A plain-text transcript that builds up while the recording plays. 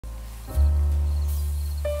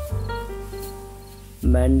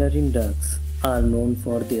Mandarin ducks are known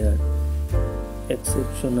for their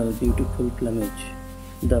exceptional beautiful plumage.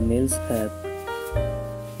 The males have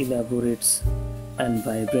elaborate and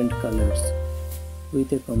vibrant colors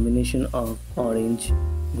with a combination of orange,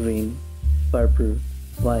 green, purple,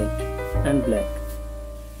 white, and black.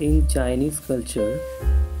 In Chinese culture,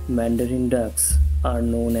 Mandarin ducks are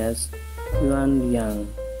known as yuan yang,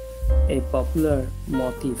 a popular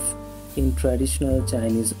motif in traditional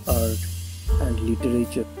Chinese art and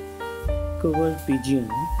literature. Cover pigeon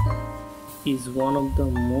is one of the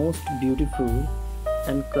most beautiful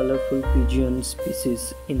and colorful pigeon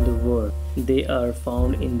species in the world. They are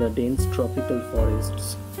found in the dense tropical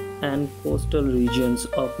forests and coastal regions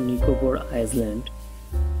of Nicobar Island,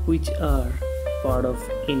 which are part of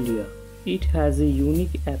India. It has a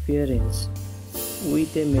unique appearance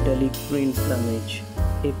with a metallic green plumage,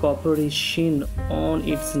 a coppery sheen on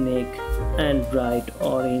its neck, and bright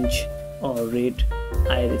orange or red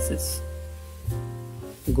irises.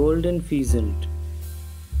 Golden pheasant.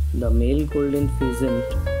 The male golden pheasant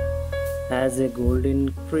has a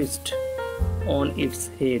golden crest on its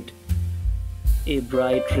head, a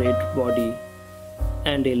bright red body,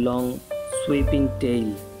 and a long sweeping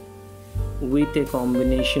tail with a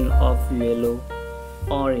combination of yellow,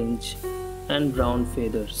 orange, and brown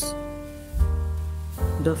feathers.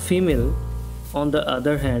 The female, on the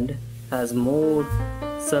other hand, has more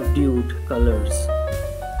subdued colors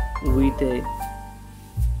with a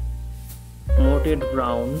mottled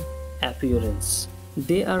brown appearance.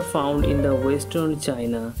 They are found in the western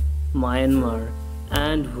China, Myanmar,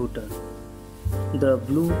 and Bhutan. The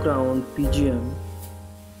blue-crowned pigeon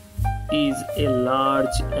is a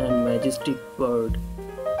large and majestic bird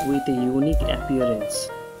with a unique appearance.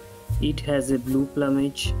 It has a blue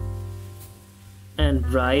plumage and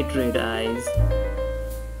bright red eyes.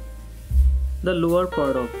 The lower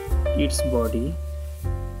part of its body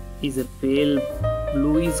is a pale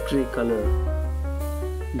bluish-gray color.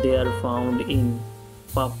 They are found in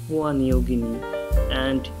Papua New Guinea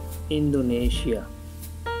and Indonesia.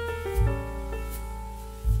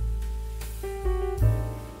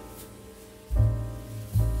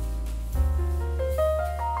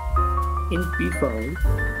 In peafowl,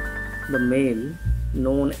 the male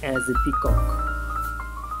known as a peacock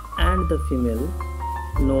and the female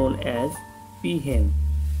known as peahen.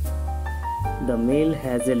 The male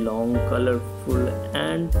has a long, colorful,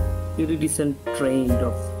 and iridescent train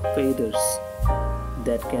of feathers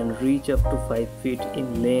that can reach up to 5 feet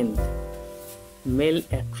in length. Males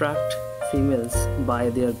attract females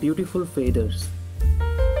by their beautiful feathers.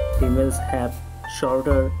 Females have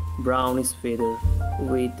shorter brownish feather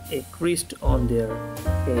with a crest on their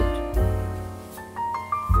head.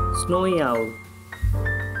 Snowy owl.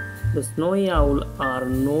 The snowy owl are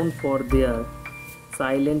known for their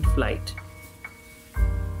silent flight.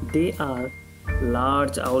 They are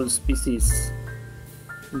large owl species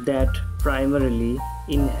that primarily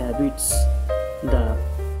inhabits the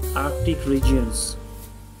Arctic regions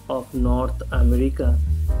of North America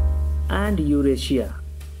and Eurasia.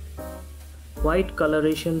 White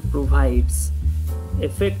coloration provides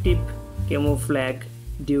effective camouflage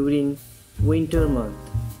during winter months.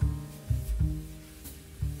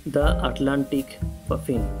 The Atlantic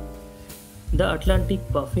puffin. The Atlantic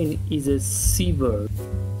puffin is a seabird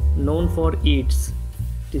known for its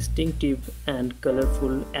distinctive and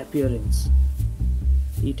colorful appearance.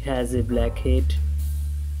 It has a black head,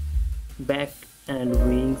 back and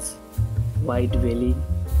wings, white belly,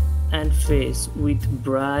 and face with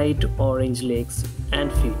bright orange legs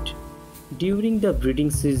and feet. During the breeding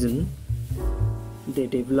season, they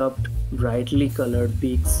developed brightly colored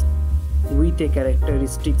beaks with a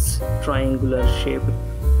characteristic triangular shape.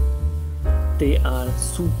 They are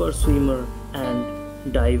super swimmer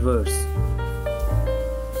and diverse.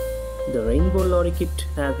 The rainbow lorikeet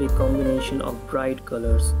have a combination of bright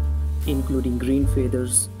colors, including green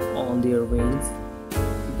feathers on their wings,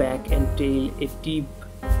 back and tail, a deep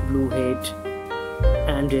blue head,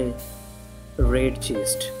 and a red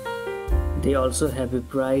chest. They also have a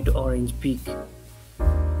bright orange beak.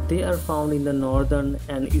 They are found in the northern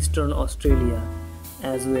and eastern Australia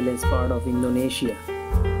as well as part of Indonesia.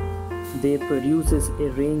 They produces a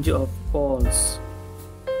range of calls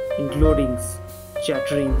including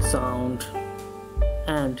chattering sound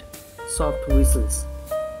and soft whistles.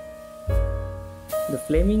 The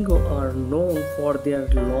flamingo are known for their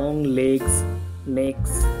long legs,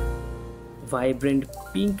 necks, vibrant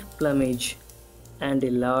pink plumage, and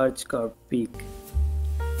a large curved beak.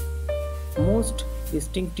 Most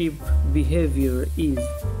distinctive behavior is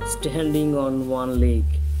standing on one leg.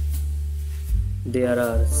 There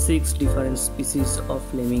are 6 different species of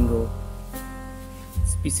flamingo,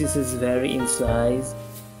 Species vary in size,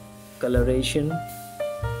 coloration,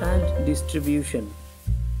 and distribution.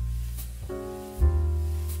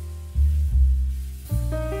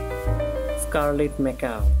 Scarlet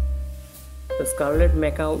macaw. The scarlet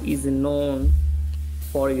macaw is known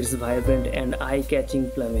for its vibrant and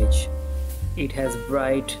eye-catching plumage. It has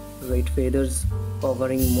bright red feathers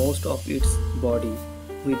covering most of its body,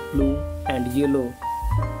 with blue and yellow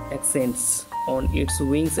accents on its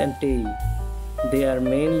wings and tail. They are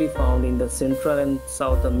mainly found in the Central and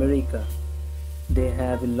South America. They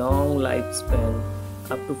have a long lifespan,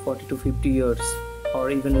 up to 40 to 50 years, or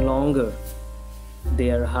even longer. They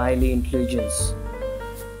are highly intelligent